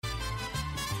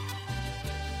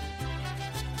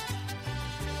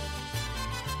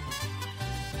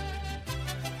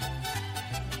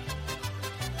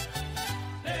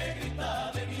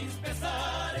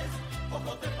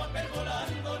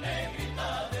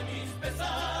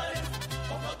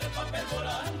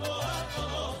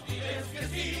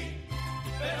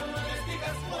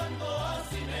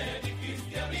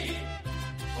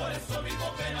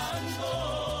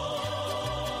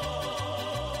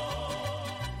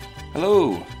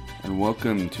Hello, and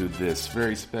welcome to this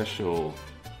very special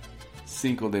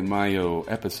Cinco de Mayo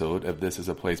episode of This Is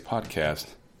a Place podcast.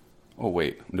 Oh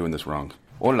wait, I'm doing this wrong.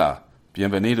 Hola,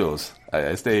 bienvenidos a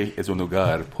Este es un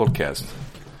lugar podcast.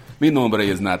 Mi nombre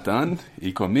es Nathan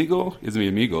y conmigo es mi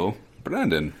amigo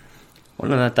Brandon.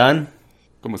 Hola Nathan.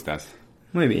 ¿Cómo estás?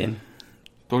 Muy bien.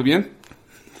 ¿Todo bien?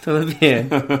 Todo bien.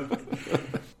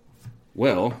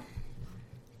 Well,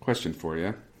 question for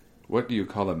you. What do you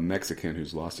call a Mexican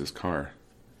who's lost his car?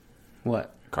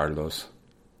 What? Carlos.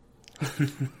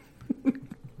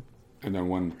 And then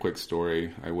one quick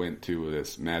story. I went to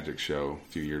this magic show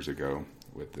a few years ago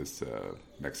with this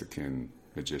Mexican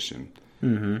magician.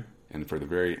 Mm-hmm. And for the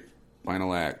very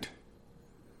final act,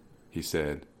 he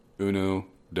said, uno,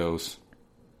 dos,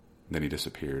 and then he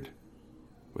disappeared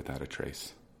without a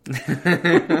trace.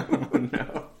 Oh,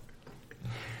 no.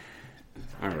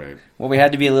 All right. Well, we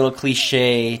had to be a little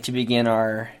cliche to begin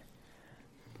our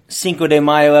Cinco de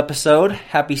Mayo episode.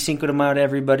 Happy Cinco de Mayo to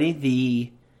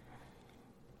everybody.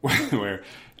 Where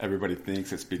everybody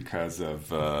thinks it's because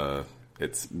of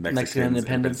it's Mexican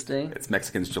Independence Day. It's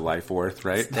Mexicans July 4th,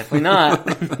 right? It's definitely not.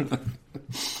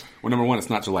 Well, number one, it's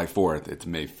not July 4th. It's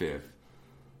May 5th.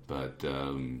 But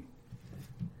do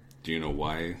you know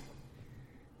why?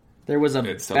 There was a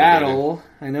battle.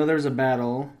 I know there was a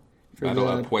battle for Battle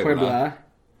the of Puebla.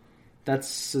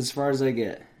 That's as far as I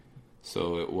get.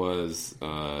 So it was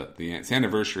it's the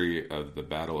anniversary of the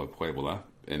Battle of Puebla,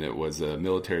 and it was a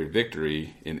military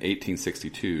victory in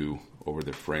 1862 over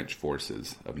the French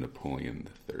forces of Napoleon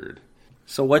III.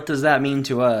 So what does that mean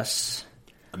to us?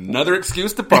 Another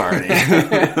excuse to party.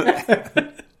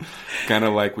 Kind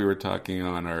of like we were talking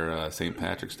on our St.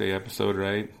 Patrick's Day episode,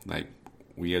 right? Like,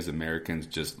 we as Americans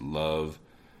just love...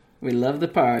 We love the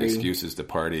party. Excuses to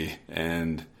party.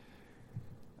 And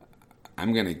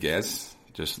I'm going to guess,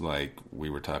 just like we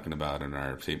were talking about on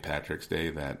our St. Patrick's Day,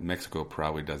 that Mexico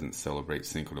probably doesn't celebrate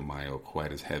Cinco de Mayo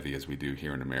quite as heavy as we do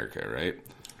here in America, right?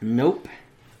 Nope.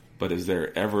 But is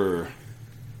there ever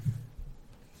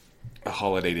a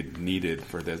holiday needed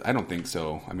for this? I don't think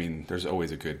so. I mean, there's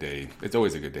always a good day. It's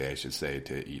always a good day, I should say,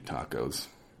 to eat tacos.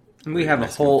 We have a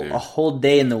whole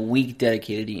day in the week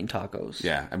dedicated to eating tacos.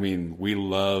 Yeah, I mean, we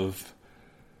love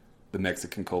the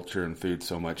Mexican culture and food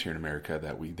so much here in America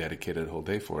that we dedicated a whole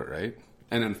day for it, right?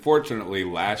 And unfortunately,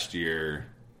 last year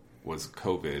was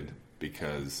COVID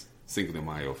because Cinco de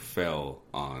Mayo fell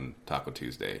on Taco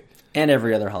Tuesday. And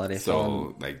every other holiday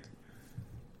fell. So,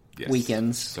 yes.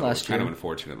 Weekends last year. So it's kind of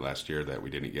unfortunate last year that we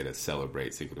didn't get to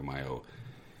celebrate Cinco de Mayo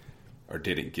or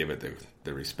didn't give it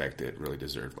the respect it really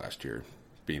deserved last year,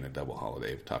 being a double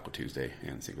holiday of Taco Tuesday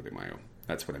and Cinco de Mayo.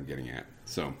 That's what I'm getting at.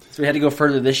 So we had to go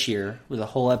further this year with a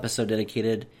whole episode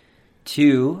dedicated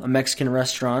to a Mexican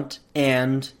restaurant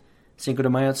and Cinco de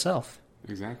Mayo itself.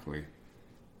 Exactly.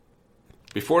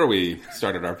 Before we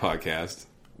started our podcast,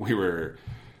 we were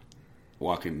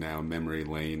walking down memory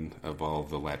lane of all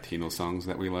the Latino songs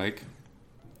that we like.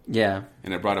 Yeah.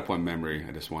 And it brought up one memory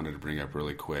I just wanted to bring up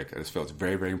really quick. I just felt it's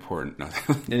very, very important.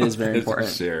 It is very important.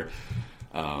 To share.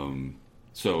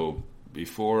 So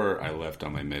before I left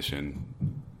on my mission,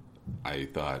 I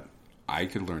thought I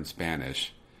could learn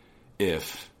Spanish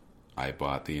if I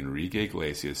bought the Enrique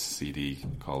Iglesias CD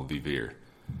called Vivir.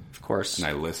 Of course. And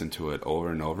I listened to it over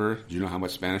and over. Do you know how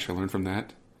much Spanish I learned from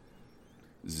that?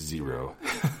 Zero.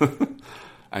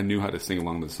 I knew how to sing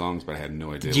along the songs, but I had no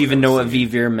idea. Did you even know what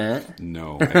Vivir meant?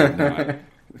 No, I did not.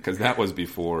 Because that was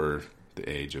before the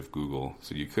age of Google,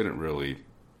 so you couldn't really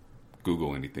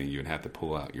Google anything. You'd have to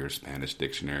pull out your Spanish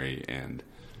dictionary and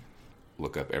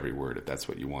look up every word if that's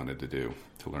what you wanted to do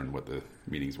to learn what the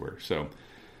meanings were. So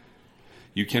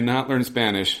you cannot learn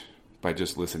Spanish by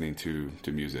just listening to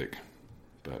music,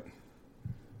 but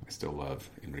I still love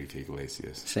Enrique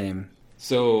Iglesias. Same.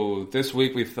 So this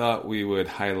week we thought we would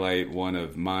highlight one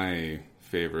of my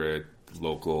favorite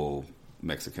local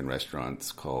Mexican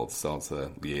restaurants called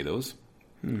Salsaleedos.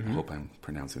 Mm-hmm. I hope I'm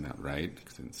pronouncing that right.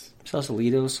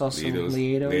 Salsaleedos.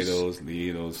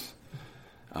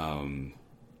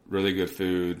 Really good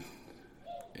food,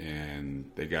 and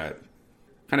they got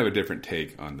kind of a different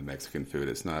take on the Mexican food.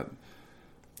 It's not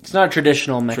a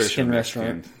traditional Mexican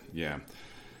restaurant. Yeah.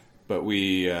 But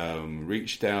we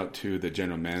reached out to the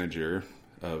general manager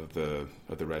of the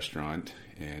restaurant,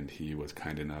 and he was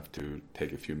kind enough to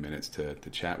take a few minutes to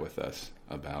chat with us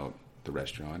about the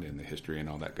restaurant and the history and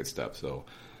all that good stuff. So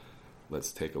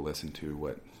let's take a listen to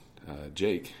what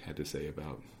Jake had to say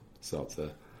about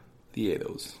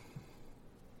Salsaleedos.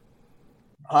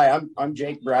 Hi, I'm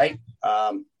Jake Bright.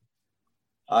 I've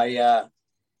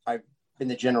been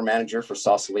the general manager for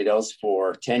Salsaleedos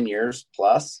for 10 years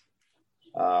plus.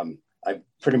 I've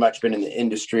pretty much been in the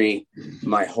industry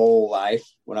my whole life.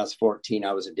 When I was 14,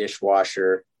 I was a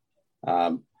dishwasher.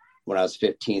 When I was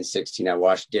 15, 16, I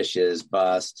washed dishes,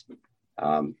 bussed.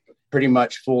 Pretty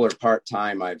much full or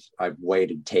part-time. I've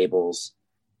waited tables,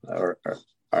 or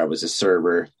I was a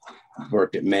server,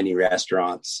 worked at many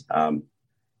restaurants.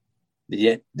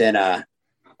 Then I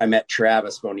met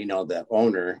Travis Bonino, the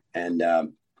owner,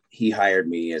 and he hired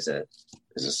me as a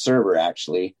server,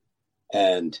 actually.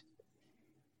 And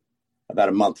about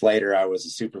a month later, I was a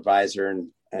supervisor,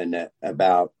 and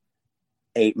about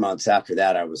 8 months after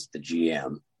that, I was the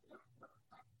GM.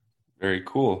 Very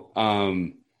cool.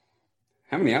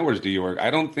 How many hours do you work? I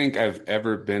don't think I've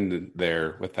ever been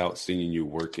there without seeing you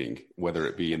working, whether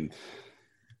it be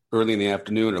early in the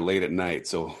afternoon or late at night.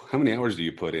 So how many hours do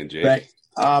you put in, Jake? Right.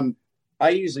 I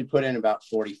usually put in about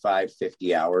 45,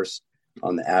 50 hours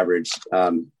on the average.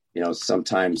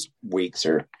 Sometimes weeks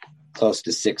are close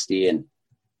to 60, and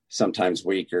sometimes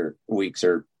weeks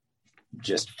are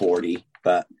just 40,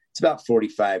 but it's about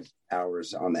 45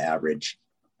 hours on the average.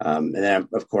 And then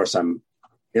of course I'm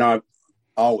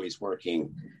always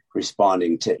working,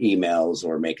 responding to emails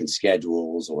or making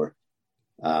schedules, or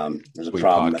there's a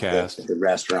problem at the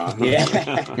restaurant.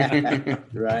 Yeah.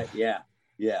 Right.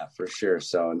 Yeah, for sure.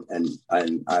 So, and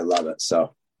I love it.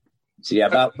 So yeah,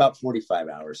 about 45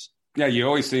 hours. Yeah. You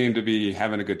always seem to be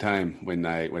having a good time when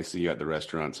I see you at the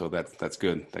restaurant. So that's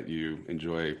good that you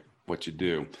enjoy what you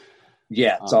do.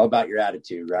 Yeah. It's all about your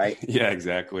attitude, right? Yeah,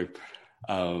 exactly.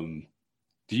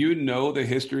 Do you know the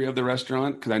history of the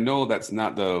restaurant? Because I know that's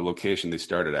not the location they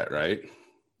started at, right?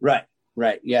 Right.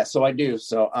 Yeah. So I do.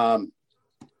 So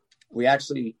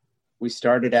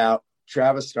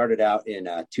Travis started out in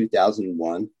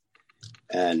 2001,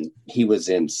 and he was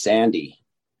in Sandy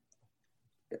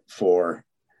for,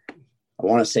 I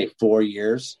want to say 4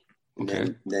 years.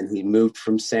 Okay. Then he moved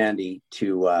from Sandy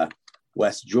to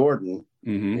West Jordan.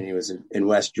 Mm-hmm. And he was in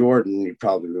West Jordan. You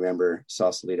probably remember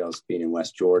Salsaleedos being in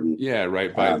West Jordan. Yeah,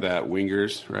 right by that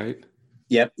Wingers, right?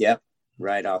 Yep.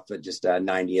 Right off of just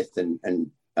 90th and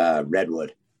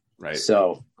Redwood. Right.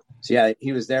 So yeah,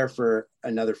 he was there for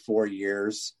another 4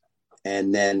 years,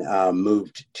 and then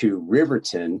moved to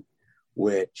Riverton,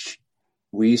 which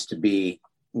we used to be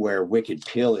where Wicked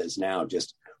Pill is now.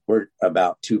 We're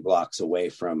about 2 blocks away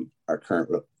from our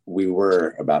current. We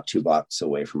were about 2 blocks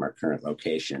away from our current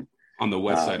location. On the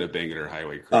west side of Bangor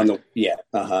Highway, correct?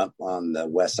 On the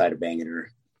west side of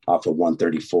Bangor, off of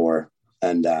 134,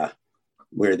 and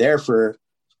we were there for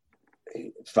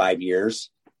 5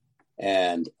 years,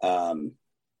 and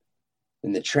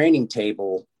in the training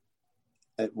table,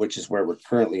 which is where we're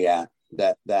currently at,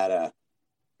 that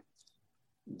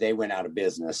they went out of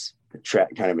business.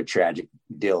 Kind of a tragic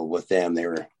deal with them. They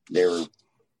were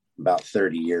about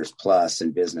 30 years plus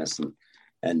in business,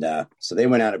 and so they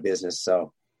went out of business.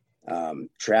 So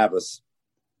Travis,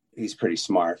 he's pretty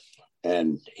smart,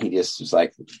 and he just was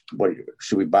like, "What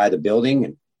should we buy the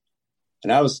building?"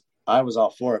 And I was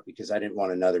all for it, because I didn't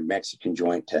want another Mexican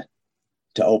joint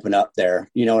to open up there.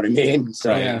 You know what I mean?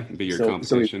 So be your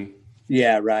competition.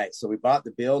 Right. So we bought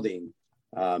the building,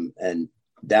 and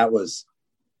that was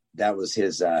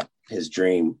his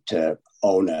dream, to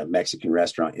own a Mexican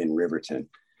restaurant in Riverton.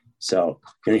 So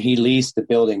he leased the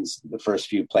buildings, the first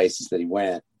few places that he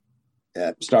went.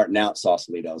 Starting out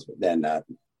Salsaleedos, but then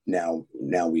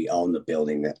now we own the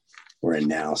building that we're in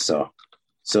now. So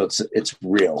it's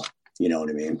real, you know what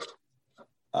I mean?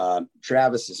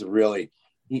 Travis is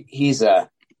he's a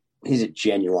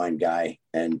genuine guy,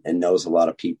 and knows a lot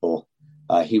of people.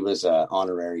 He is an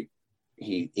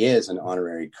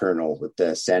honorary colonel with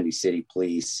the Sandy City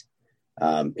Police.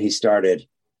 When he started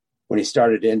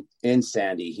in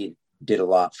Sandy, he did a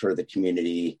lot for the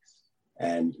community,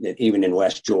 and even in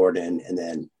West Jordan, and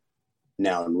then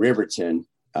now in Riverton.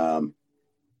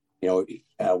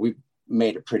 We've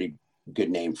made a pretty good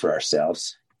name for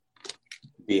ourselves,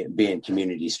 being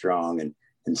community strong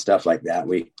and stuff like that.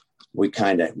 We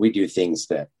do things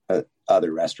that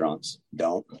other restaurants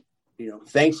don't.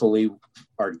 Thankfully,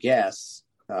 our guests,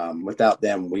 without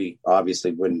them, we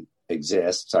obviously wouldn't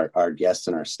exist. Our guests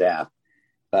and our staff,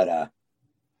 but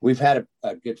we've had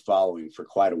a good following for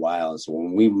quite a while. And so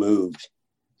when we moved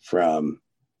from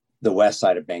the west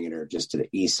side of Bangor just to the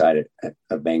east side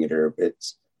of Bangor,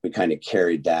 we kind of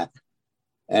carried that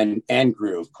and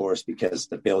grew, of course, because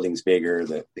the building's bigger,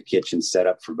 the kitchen's set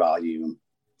up for volume.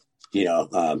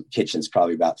 Kitchen's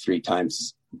probably about 3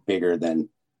 times bigger than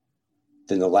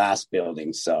the last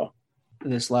building. So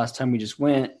this last time we just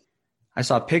went, I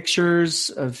saw pictures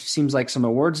of, seems like some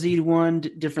awards that you'd won,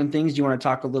 different things. Do you want to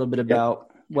talk a little bit about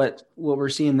what we're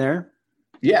seeing there?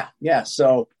 Yeah.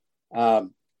 So,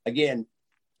 again,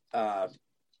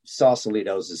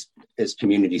 Salsaleedos is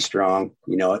community strong.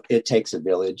 It takes a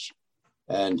village,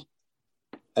 and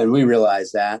we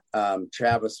realized that.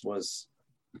 Travis was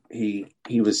he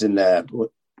was in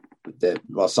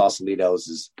Salsaleedos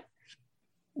is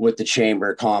with the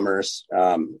Chamber of Commerce.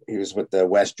 He was with the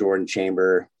West Jordan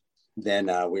Chamber. Then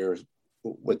we were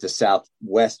with the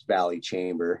Southwest Valley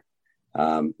Chamber.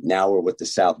 Now we're with the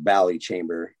South Valley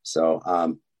Chamber.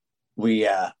 So we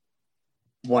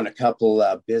won a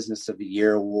couple Business of the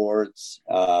Year awards.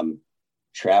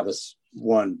 Travis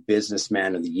won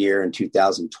Businessman of the Year in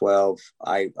 2012.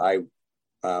 I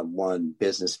won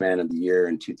Businessman of the Year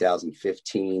in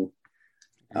 2015.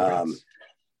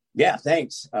 Yeah,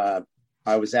 thanks.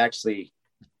 I was actually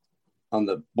on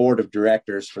the board of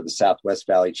directors for the Southwest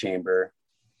Valley Chamber.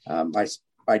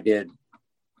 I did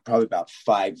probably about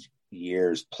 5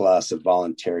 years plus of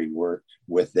voluntary work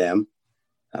with them.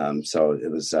 So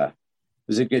it was a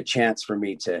good chance for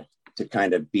me to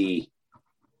kind of be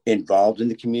involved in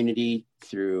the community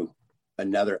through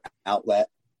another outlet,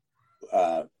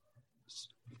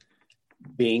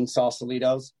 being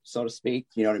Salsaleedos, so to speak.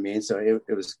 You know what I mean? So it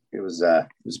was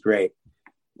great.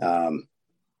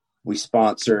 We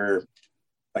sponsor,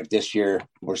 like this year,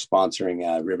 we're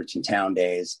sponsoring Riverton Town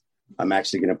Days. I'm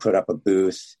actually going to put up a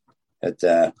booth at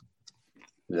the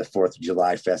 4th of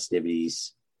July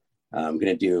festivities. I'm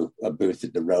going to do a booth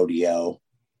at the rodeo.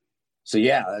 So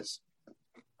yeah, that's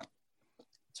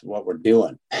what we're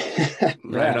doing.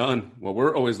 Right on. Well,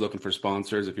 we're always looking for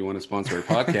sponsors if you want to sponsor a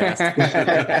podcast.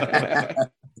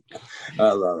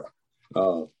 I love it.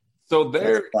 Oh, so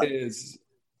there is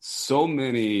so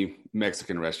many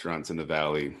Mexican restaurants in the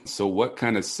Valley. So what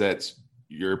kind of sets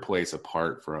your place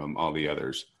apart from all the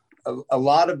others? A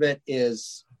lot of it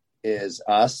is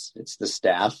us. It's the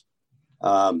staff.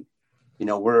 We're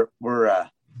a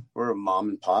mom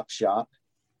and pop shop.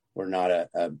 We're not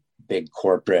a big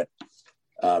corporate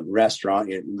restaurant.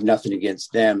 Nothing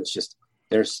against them. It's just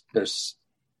they're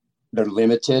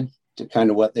limited to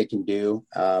kind of what they can do.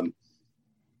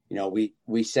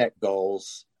 We set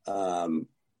goals.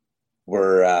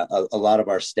 We're a lot of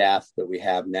our staff that we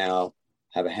have now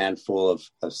have a handful of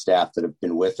staff that have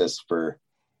been with us for,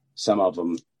 some of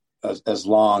them as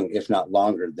long, if not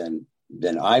longer than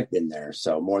I've been there.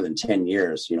 So more than 10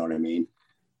 years, you know what I mean?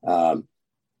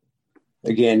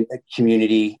 Again, a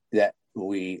community that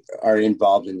we are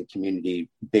involved in the community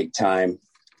big time.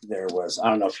 There was, I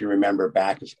don't know if you remember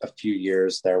back a few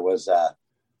years, there was a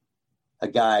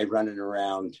guy running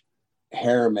around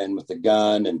Harriman with a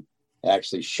gun and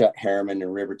actually shut Harriman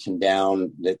and Riverton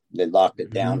down. They locked it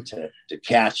down to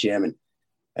catch him.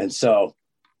 And so,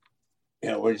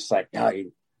 we're just like,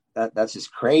 that's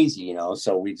just crazy,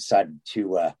 So we decided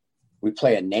to, we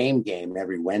play a name game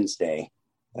every Wednesday.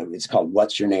 It's called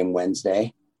What's Your Name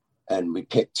Wednesday. And we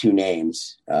pick 2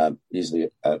 names, usually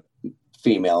a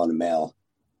female and a male.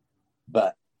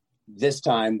 But this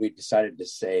time we decided to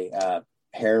say,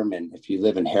 Harriman, if you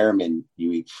live in Harriman,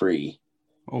 you eat free.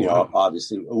 Oh, wow.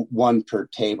 Obviously 1 per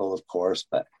table, of course.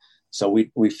 But so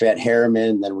we fed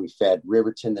Harriman, then we fed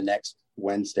Riverton the next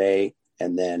Wednesday,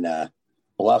 and then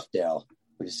Bluffdale.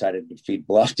 We decided to feed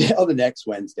Bluffdale the next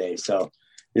Wednesday. So,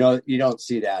 you don't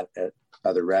see that at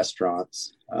other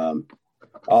restaurants.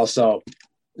 Also,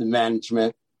 the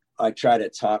management, I try to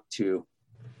talk to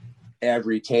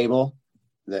every table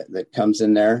that comes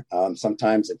in there.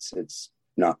 Sometimes it's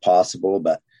not possible,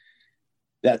 but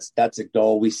that's a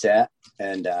goal we set.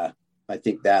 And I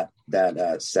think that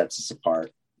sets us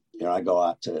apart. I go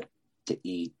out to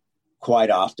eat quite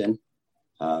often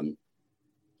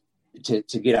to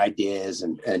get ideas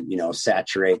and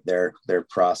saturate their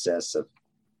process of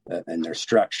and their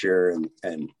structure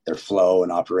and their flow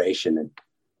and operation. And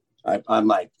I'm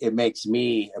like, it makes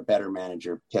me a better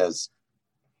manager because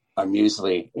I'm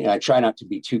usually, I try not to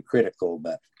be too critical,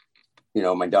 but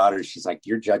my daughter, she's like,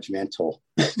 you're judgmental.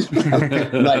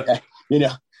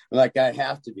 like I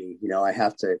have to be, I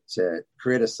have to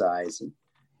criticize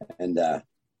and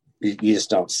you just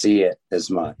don't see it as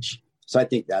much. So I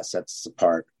think that sets us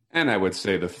apart. And I would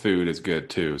say the food is good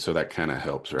too. So that kind of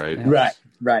helps, right?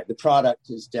 Right. The product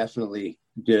is definitely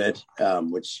good,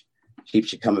 which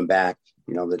keeps you coming back.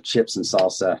 The chips and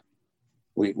salsa,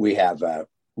 we have a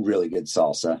really good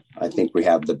salsa. I think we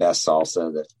have the best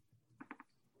salsa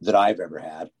that I've ever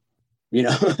had,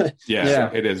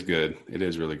 Yeah, it is good. It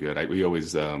is really good. We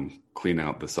always clean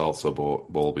out the salsa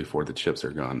bowl before the chips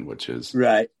are gone, which is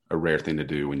right. A rare thing to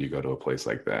do when you go to a place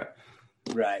like that.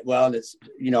 Right. Well, it's,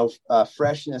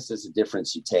 freshness is a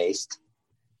difference you taste,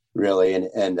 really.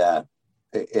 And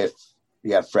if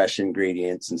you have fresh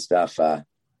ingredients and stuff,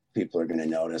 people are going to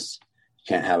notice.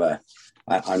 You can't have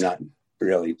I'm not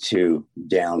really too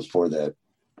down for the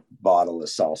bottle of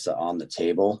salsa on the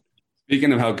table.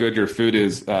 Speaking of how good your food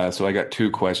is, so I got two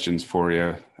questions for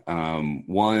you.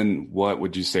 One, what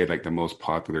would you say like the most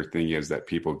popular thing is that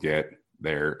people get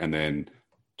there? And then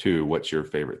two, what's your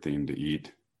favorite thing to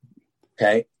eat?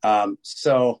 Okay.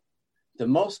 So the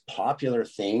most popular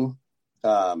thing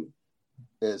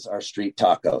is our street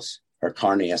tacos, our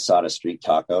carne asada street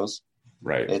tacos.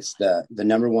 Right. It's the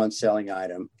number one selling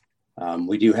item.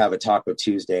 We do have a Taco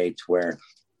Tuesday to where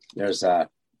there's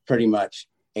pretty much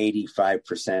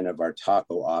 85% of our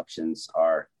taco options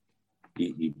are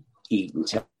you eat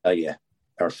until you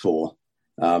are full.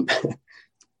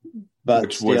 But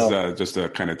which still, was just a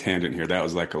kind of tangent here. That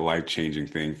was like a life-changing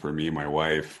thing for me and my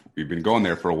wife. We've been going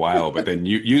there for a while, but then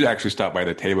you actually stopped by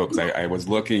the table because I was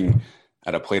looking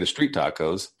at a plate of street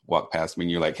tacos, walked past me,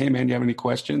 and you're like, "Hey man, do you have any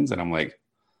questions?" And I'm like,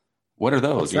 "What are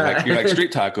those?" You're like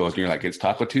street tacos, and you're like, "It's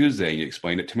Taco Tuesday." And you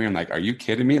explained it to me. I'm like, "Are you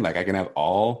kidding me? Like I can have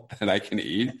all that I can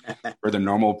eat for the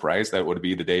normal price that would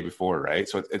be the day before, right?"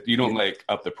 So you don't like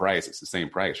up the price; it's the same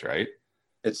price, right?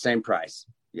 it's the same price.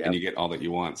 Yeah, and you get all that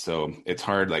you want. So it's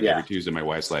hard. Like every Tuesday, my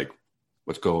wife's like,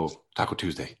 "Let's go Taco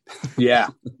Tuesday." yeah.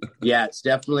 It's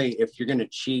definitely, if you're going to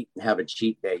cheat and have a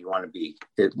cheat day, you want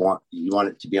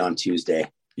it to be on Tuesday.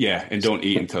 Yeah, and don't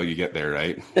eat until you get there,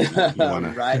 right? You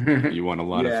want right. You want a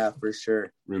lot of for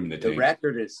sure room in the tank.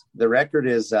 The record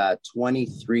is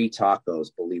 23 tacos,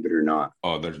 believe it or not.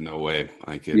 Oh, there's no way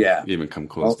I could even come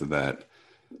close to that.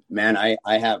 Man, I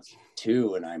have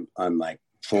 2 and I'm like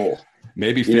full.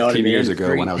 Maybe 15 years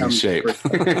ago when I was in shape.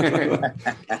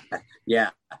 Yeah.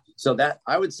 So that,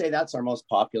 I would say that's our most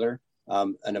popular.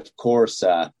 And of course,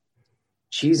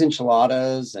 cheese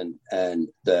enchiladas and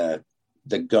the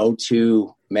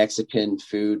go-to Mexican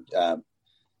food. A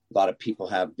lot of people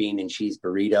have bean and cheese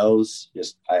burritos.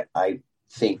 I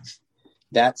think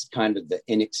that's kind of the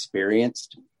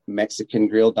inexperienced Mexican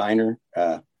grill diner,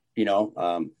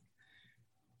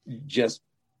 just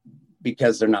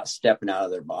because they're not stepping out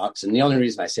of their box. And the only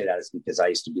reason I say that is because I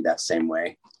used to be that same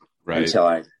way, right?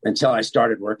 Until I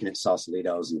started working at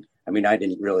Salsaleedos. And I mean, I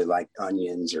didn't really like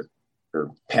onions or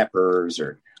peppers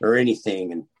or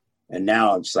anything. And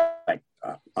now I'm just like,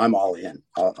 I'm all in.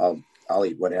 I'll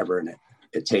eat whatever. And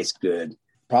it tastes good.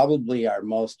 Probably our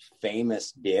most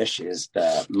famous dish is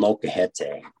the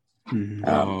molcajete. Do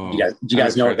you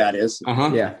guys know what that is? Uh-huh.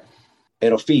 Yeah.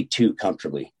 It'll feed 2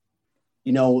 comfortably.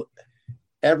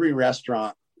 Every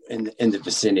restaurant in the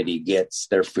vicinity gets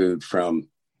their food from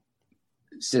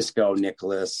Cisco,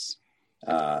 Nicholas,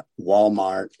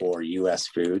 Walmart, or U.S.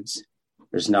 Foods.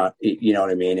 There's not, you know what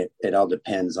I mean? It all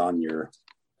depends on your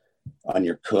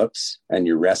cooks and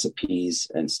your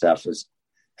recipes and stuff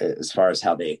as far as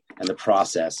how they, and the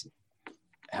process,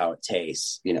 how it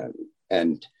tastes,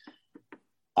 and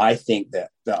I think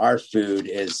that our food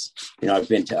is, I've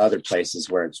been to other places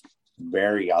where it's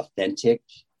very authentic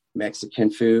Mexican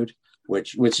food,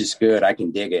 which is good. I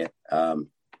can dig it.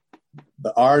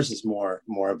 But ours is more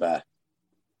of a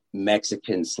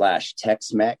Mexican /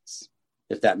 Tex-Mex,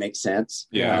 if that makes sense.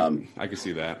 Yeah, I can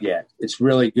see that. Yeah, it's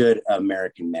really good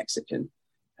American Mexican.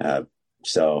 One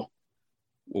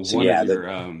of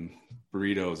your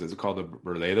burritos, is it called a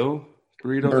burrito?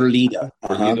 Burrito.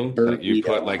 Burrito. You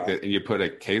put you put a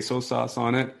queso sauce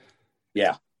on it.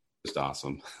 Yeah. Just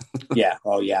awesome. Yeah.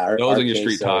 Oh yeah. Those and your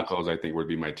street tacos, I think, would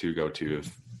be my 2 go-to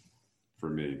for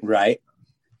me. Right.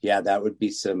 Yeah, that would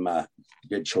be some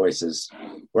good choices.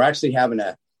 We're actually having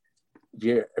have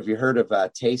you heard of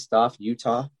Taste Off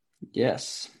Utah?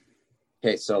 Yes.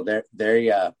 Okay, so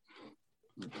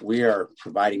we are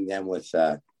providing them with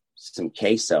some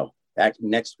queso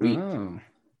next week. Oh.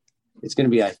 It's going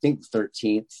to be, I think,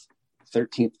 13th,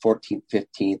 14th,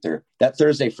 15th, or that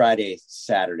Thursday, Friday,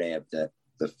 Saturday of the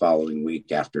following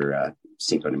week after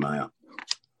Cinco de Mayo.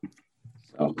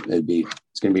 So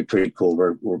it's going to be pretty cool.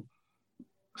 We're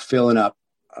filling up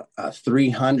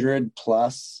 300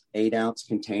 plus 8-ounce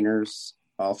containers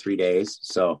all 3 days.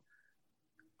 So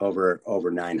over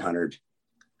 900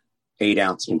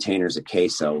 8-ounce containers of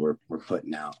queso we're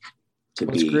putting out.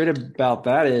 What's great about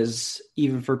that is,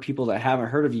 even for people that haven't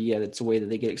heard of you yet, it's a way that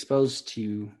they get exposed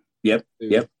to. Yep.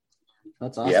 food. Yep.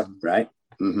 That's awesome. Yep. Right.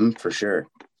 For sure.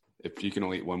 If you can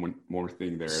only eat one more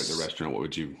thing there at the restaurant, what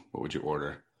would you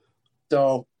order?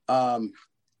 So, or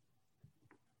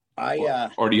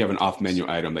do you have an off-menu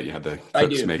item that you have the cooks I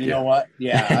do. make? You know what?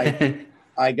 Yeah,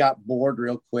 I got bored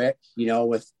real quick.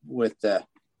 With the,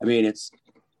 I mean, it's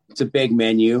a big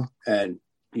menu, and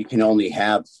you can only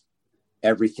have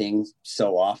everything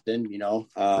so often.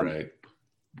 Right.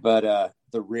 But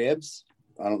the ribs,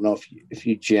 I don't know if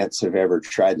you gents have ever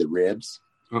tried the ribs.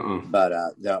 Uh-uh. But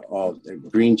the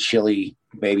green chili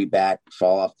baby back,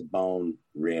 fall off the bone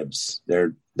ribs.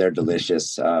 They're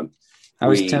delicious. I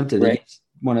was tempted to get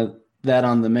one of that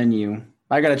on the menu.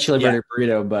 I got a chili burger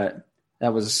burrito, but I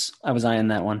was eyeing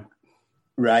that one.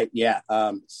 Right. Yeah.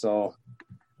 So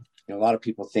a lot of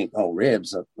people think,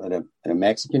 ribs at a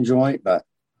Mexican joint, but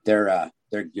they're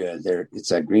good.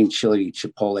 It's a green chili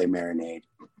chipotle marinade.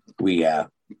 We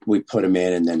put them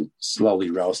in and then slowly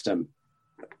roast them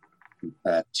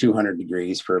at 200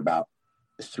 degrees for about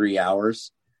 3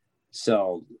 hours.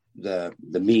 So the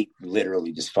meat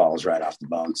literally just falls right off the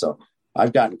bone. So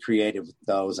I've gotten creative with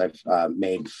those. I've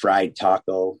made fried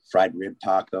rib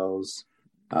tacos.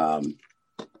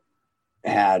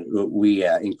 We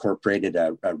incorporated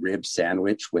a rib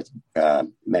sandwich with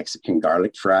Mexican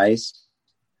garlic fries.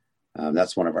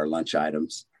 That's one of our lunch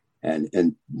items,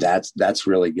 and that's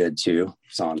really good too.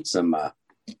 It's on some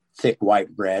thick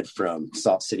white bread from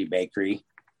Salt City Bakery,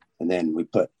 and then we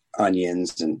put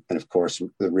onions and of course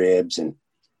the ribs, and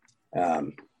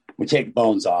we take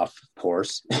bones off, of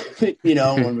course, when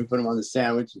we put them on the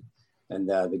sandwich. And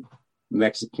the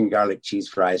Mexican garlic cheese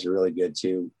fries are really good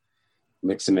too.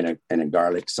 Mix them in a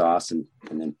garlic sauce and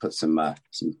then put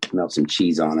melt some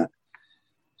cheese on it.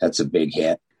 That's a big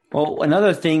hit. Well,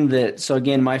 another thing so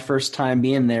again, my first time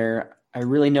being there, I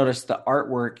really noticed the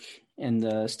artwork and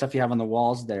the stuff you have on the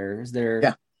walls there. Is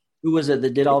there, who was it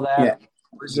that did all that? Yeah.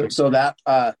 So that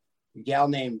gal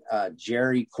named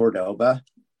Jerry Cordoba,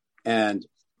 and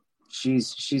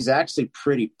she's actually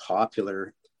pretty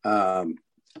popular. I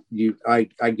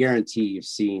guarantee you've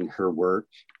seen her work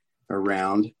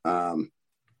around.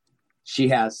 She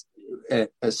has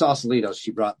at Salsaleedos,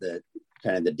 she brought the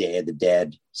kind of the Day of the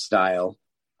Dead style,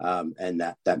 and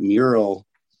that mural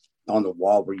on the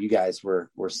wall where you guys were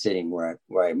sitting, where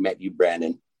I met you,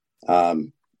 Brandon,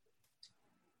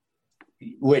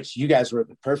 which you guys were at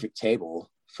the perfect table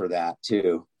for that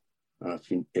too. I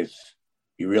don't know if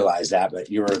you realize that, but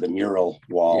you were the mural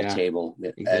wall table.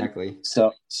 Exactly. And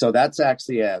so that's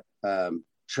actually a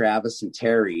Travis and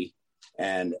Terry,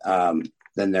 and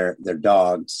then their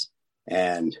dogs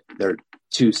and their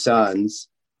 2 sons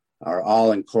are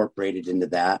all incorporated into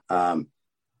that.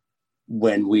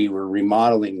 When we were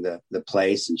remodeling the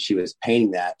place and she was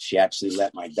painting that, she actually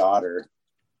let my daughter,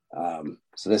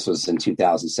 so this was in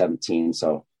 2017.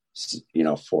 So,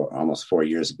 almost 4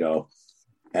 years ago.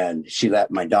 And she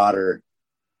let my daughter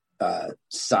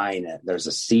sign it. There's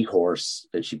a seahorse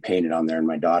that she painted on there, and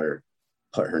my daughter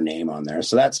put her name on there.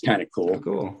 So that's kind of cool.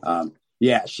 Cool.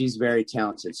 Yeah, she's very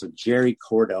talented. So Jerry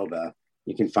Cordoba,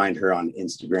 you can find her on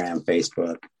Instagram,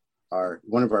 Facebook.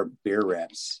 One of our beer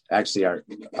reps, actually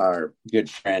our good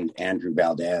friend Andrew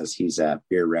Valdez, he's a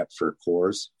beer rep for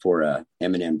Coors for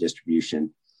M&M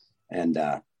distribution, and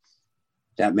that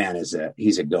man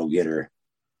he's a go-getter.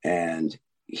 And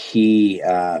he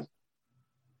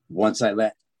once I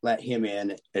let him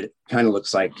in, it kind of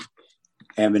looks like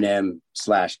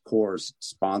M&M/Coors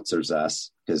sponsors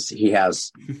us, because he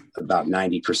has about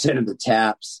 90% of the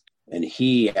taps, and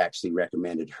he actually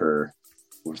recommended her.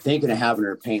 We're thinking of having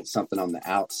her paint something on the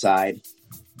outside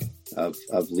of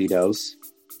Lido's.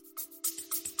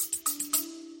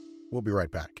 We'll be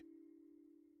right back.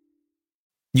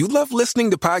 You love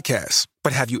listening to podcasts,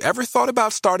 but have you ever thought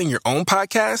about starting your own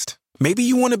podcast? Maybe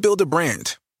you want to build a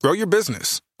brand, grow your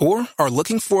business, or are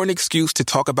looking for an excuse to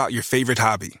talk about your favorite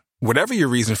hobby. Whatever your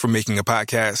reason for making a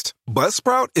podcast,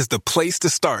 Buzzsprout is the place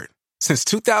to start. Since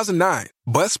 2009,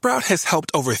 Buzzsprout has helped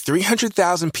over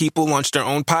 300,000 people launch their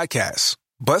own podcasts.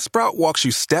 Buzzsprout walks you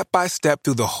step by step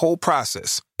through the whole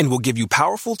process and will give you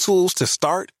powerful tools to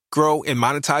start, grow, and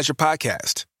monetize your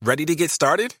podcast. Ready to get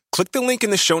started? Click the link in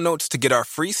the show notes to get our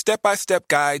free step-by-step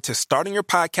guide to starting your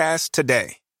podcast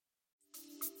today.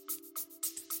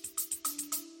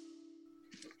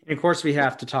 And of course, we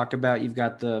have to talk about, you've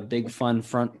got the big fun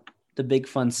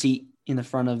seat in the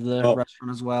front of the restaurant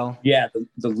as well. Yeah,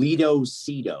 the Lido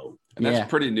Cedo. And that's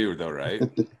pretty new though, right?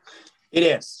 It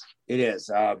is.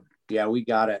 We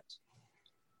got it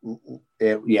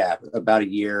about a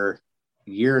year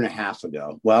and a half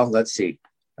ago. Well, let's see.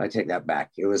 I take that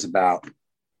back. It was about.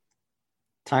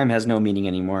 Time has no meaning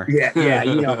anymore. Yeah.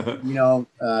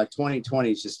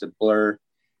 2020 is just a blur,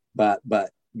 but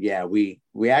yeah, we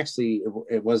actually,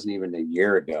 it wasn't even a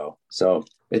year ago. So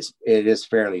it is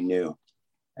fairly new.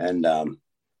 And,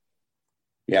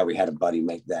 we had a buddy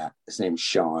make that. His name's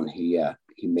Sean. He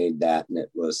made that, and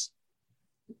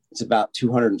it's about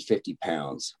 250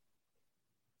 pouns.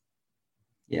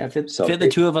 Yeah, fit the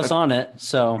two of us on it.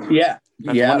 So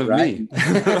that's one of me.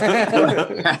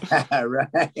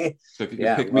 Right. So if you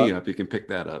can pick me up, you can pick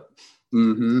that up.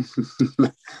 Mm-hmm.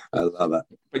 I love it.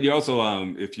 But you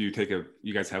also, if you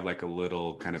you guys have like a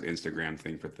little kind of Instagram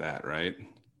thing for that, right?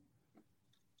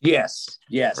 Yes.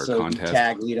 Or So you contest.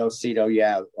 tag Lido Cedo,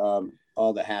 yeah.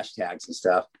 All the hashtags and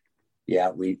stuff.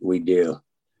 Yeah, we do.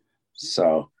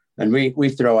 So, and we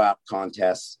throw out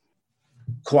contests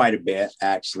quite a bit,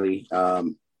 actually.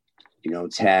 Tag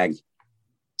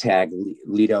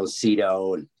Lido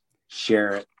Cedo and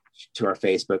share it to our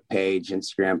Facebook page,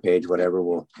 Instagram page, whatever.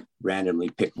 We'll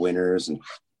randomly pick winners and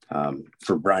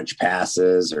for brunch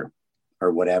passes or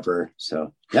whatever.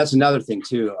 So that's another thing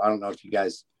too. I don't know if you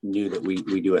guys knew that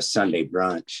we do a Sunday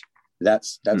brunch.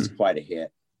 That's quite a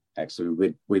hit.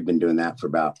 Actually, we've been doing that for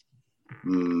about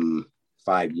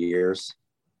 5 years.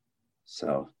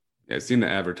 So yeah, I've seen the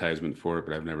advertisement for it,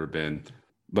 but I've never been.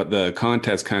 But the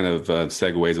contest kind of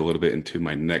segues a little bit into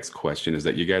my next question, is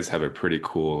that you guys have a pretty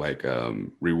cool like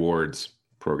rewards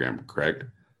program, correct?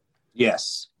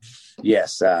 Yes.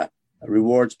 A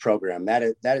rewards program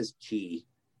that is key.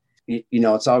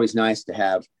 It's always nice to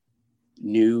have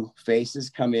new faces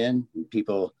come in and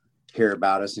people hear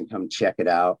about us and come check it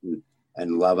out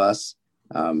and love us.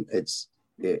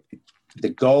 The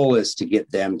goal is to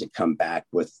get them to come back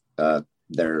with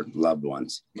their loved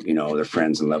ones, their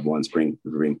friends and loved ones, bring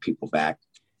people back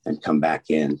and come back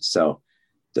in. So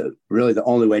the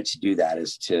only way to do that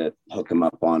is to hook them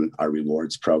up on our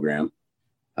rewards program.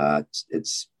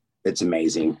 It's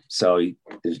amazing. So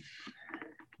there's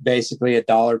basically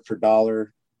 $1 per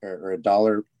dollar or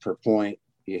 $1 per point.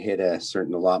 You hit a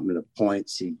certain allotment of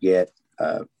points, you get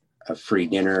a free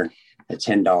dinner, a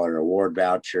 $10 award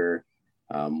voucher.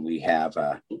 We have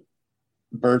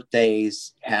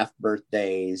birthdays, half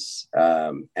birthdays,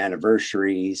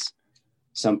 anniversaries.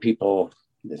 Some people,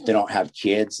 if they don't have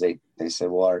kids, they say,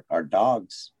 well, our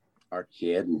dog's our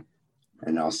kid.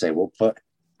 And I'll say, well, put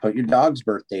your dog's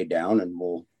birthday down and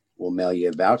we'll mail you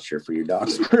a voucher for your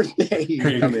dog's birthday.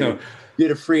 You come in,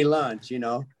 get a free lunch,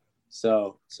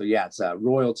 So yeah, it's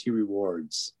Royalty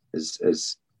Rewards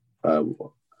is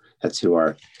that's who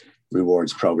our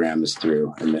rewards program is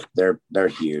through, and they're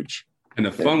huge. And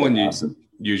the fun one awesome.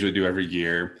 You usually do every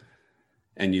year,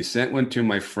 and you sent one to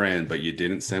my friend, but you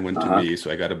didn't send one to me, so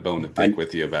I got a bone to pick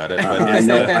with you about it. But I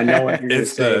know what you're going to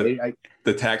say.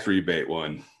 The tax rebate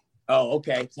one. Oh,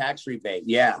 okay, tax rebate.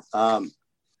 Yeah.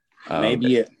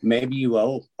 Maybe you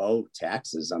owe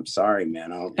taxes. I'm sorry, man.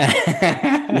 Well,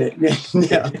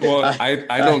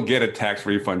 I don't get a tax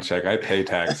refund check. I pay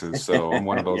taxes, so I'm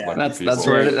one of those lucky people. That's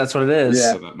what it is.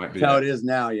 Yeah, so that might be how it is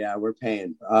now. Yeah, we're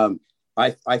paying.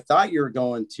 I thought you were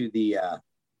going to the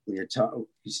when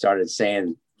you started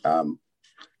saying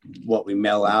what we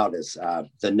mail out is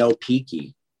the no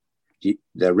peaky,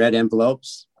 the red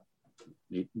envelopes.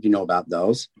 You know about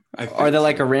those? Are they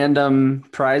like a random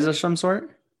prize of some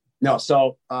sort? No.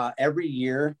 So every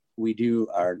year we do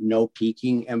our no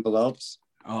peeking envelopes.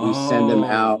 We send them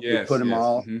out. We put them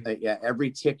all.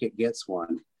 Every ticket gets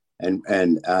one, and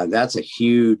that's a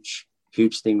huge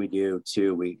thing we do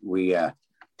too. We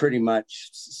pretty much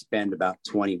spend about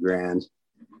 20 grand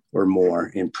or more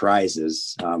in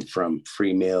prizes, from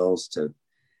free meals to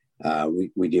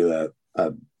we do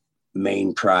a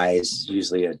main prize,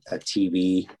 usually a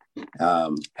TV,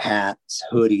 hats,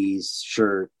 hoodies,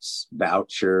 shirts,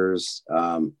 vouchers,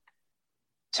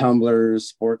 tumblers,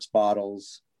 sports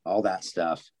bottles, all that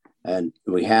stuff. And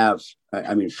we have,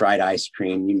 fried ice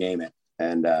cream, you name it.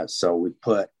 And so we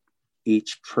put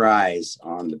each prize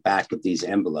on the back of these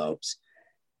envelopes,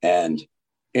 and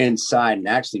inside, and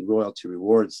actually Royalty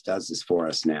Rewards does this for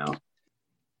us now.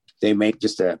 They make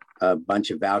just a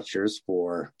bunch of vouchers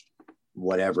for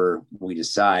whatever we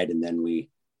decide, and then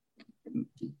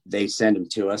they send them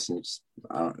to us, and it's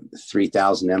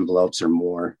 3,000 envelopes or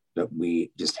more that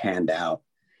we just hand out.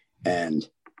 And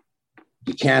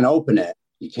you can't open it,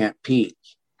 you can't peek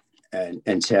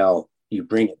until you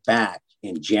bring it back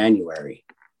in January.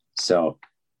 So,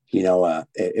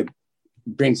 it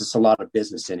brings us a lot of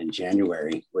business in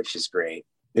January, which is great.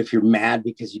 If you're mad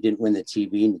because you didn't win the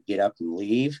TV and you get up and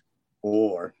leave,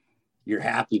 or you're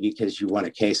happy because you won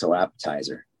a queso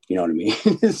appetizer, you know what I mean?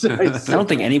 I don't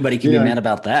think anybody can be mad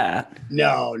about that.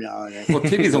 No. Well,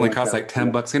 TVs only cost like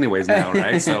 $10 anyways now,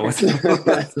 right? So it's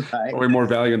right. Or more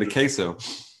value in the queso.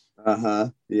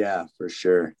 Yeah, for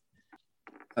sure.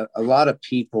 A lot of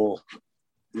people,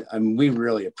 we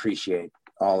really appreciate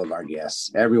all of our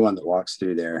guests. Everyone that walks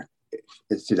through there,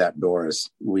 through that door,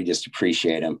 we just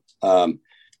appreciate them.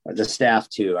 The staff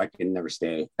too. I can never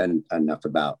say enough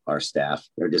about our staff.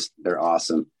 They're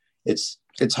awesome. It's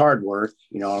hard work.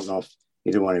 I don't know if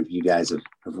either one of you guys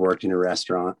have worked in a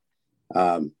restaurant.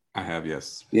 I have,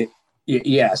 yes.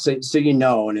 Yeah. So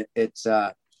and it's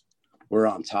we're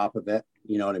on top of it.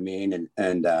 You know what I mean?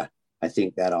 And I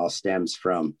think that all stems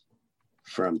from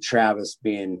Travis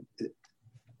being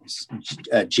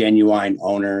a genuine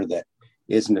owner that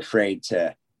isn't afraid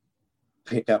to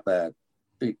pick up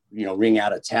wring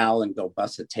out a towel and go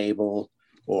bust a table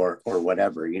or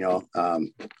whatever,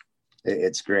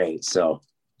 it's great. So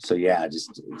yeah,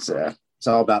 just it's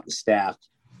all about the staff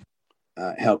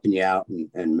helping you out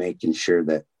and making sure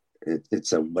that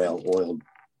it's a well-oiled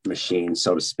machine,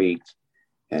 so to speak.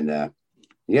 And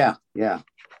yeah,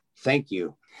 thank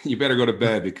you. You better go to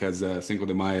bed because Cinco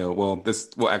de Mayo. Well, this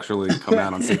will actually come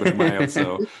out on Cinco de Mayo,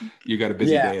 so you got a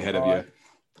busy day ahead of you.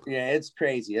 Yeah, it's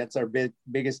crazy. That's our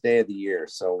biggest day of the year.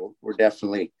 So we're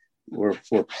definitely we're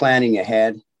planning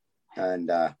ahead,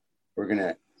 and we're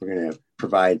gonna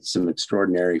provide some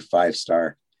extraordinary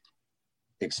 5-star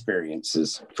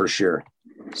experiences for sure.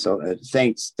 So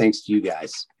thanks to you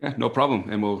guys. Yeah, no problem.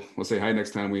 And we'll say hi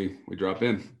next time we drop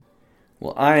in.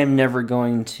 Well, I am never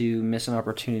going to miss an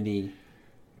opportunity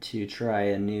to try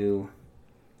a new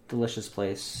delicious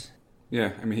place.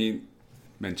 Yeah, I mean, he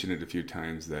mentioned it a few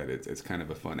times that it's kind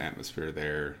of a fun atmosphere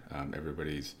there.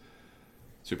 Everybody's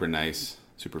super nice,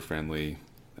 super friendly,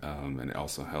 and it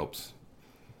also helps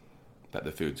that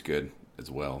the food's good as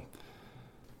well.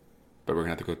 But we're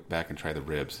going to have to go back and try the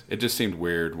ribs. It just seemed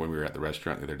weird when we were at the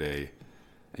restaurant the other day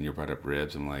and you brought up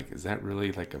ribs. I'm like, is that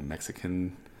really like a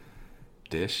Mexican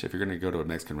dish? If you're going to go to a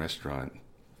Mexican restaurant,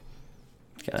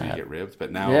 do you get ribs?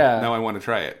 But now I want to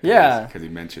try it. Yeah. Because he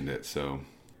mentioned it, so...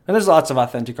 And there's lots of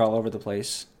authentic all over the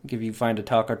place. If you find a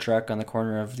taco truck on the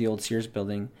corner of the old Sears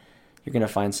building, you're going to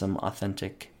find some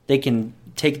authentic. They can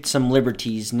take some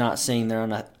liberties not saying they're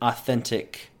an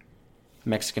authentic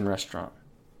Mexican restaurant.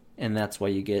 And that's why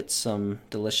you get some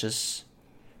delicious,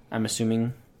 I'm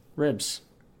assuming, ribs.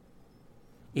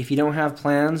 If you don't have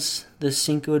plans this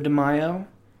Cinco de Mayo,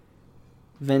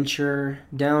 venture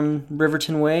down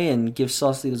Riverton Way and give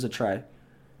Salsaleedos a try.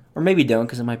 Or maybe don't,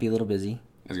 because it might be a little busy.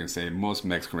 I was going to say, most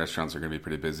Mexican restaurants are going to be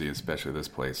pretty busy, especially this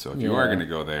place. So if you are going to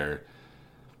go there,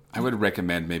 I would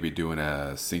recommend maybe doing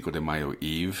a Cinco de Mayo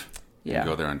Eve. Yeah. You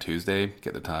go there on Tuesday,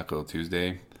 get the taco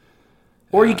Tuesday.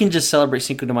 Or you can just celebrate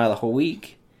Cinco de Mayo the whole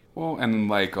week. Well, and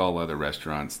like all other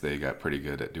restaurants, they got pretty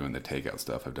good at doing the takeout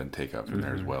stuff. I've done takeout from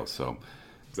there as well. So,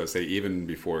 as I say, even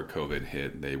before COVID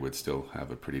hit, they would still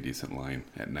have a pretty decent line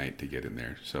at night to get in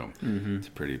there. So, it's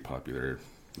a pretty popular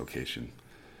location.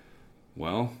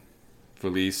 Well,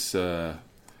 Feliz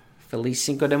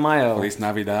Cinco de Mayo. Feliz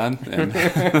Navidad.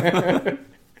 And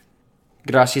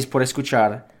Gracias por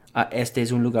escuchar a Este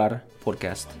es un Lugar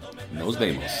podcast. Nos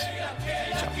vemos.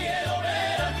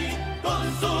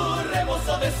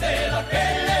 De seda que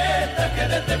le traje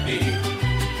de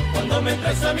Tepic, cuando me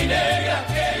traes a mi negra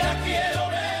que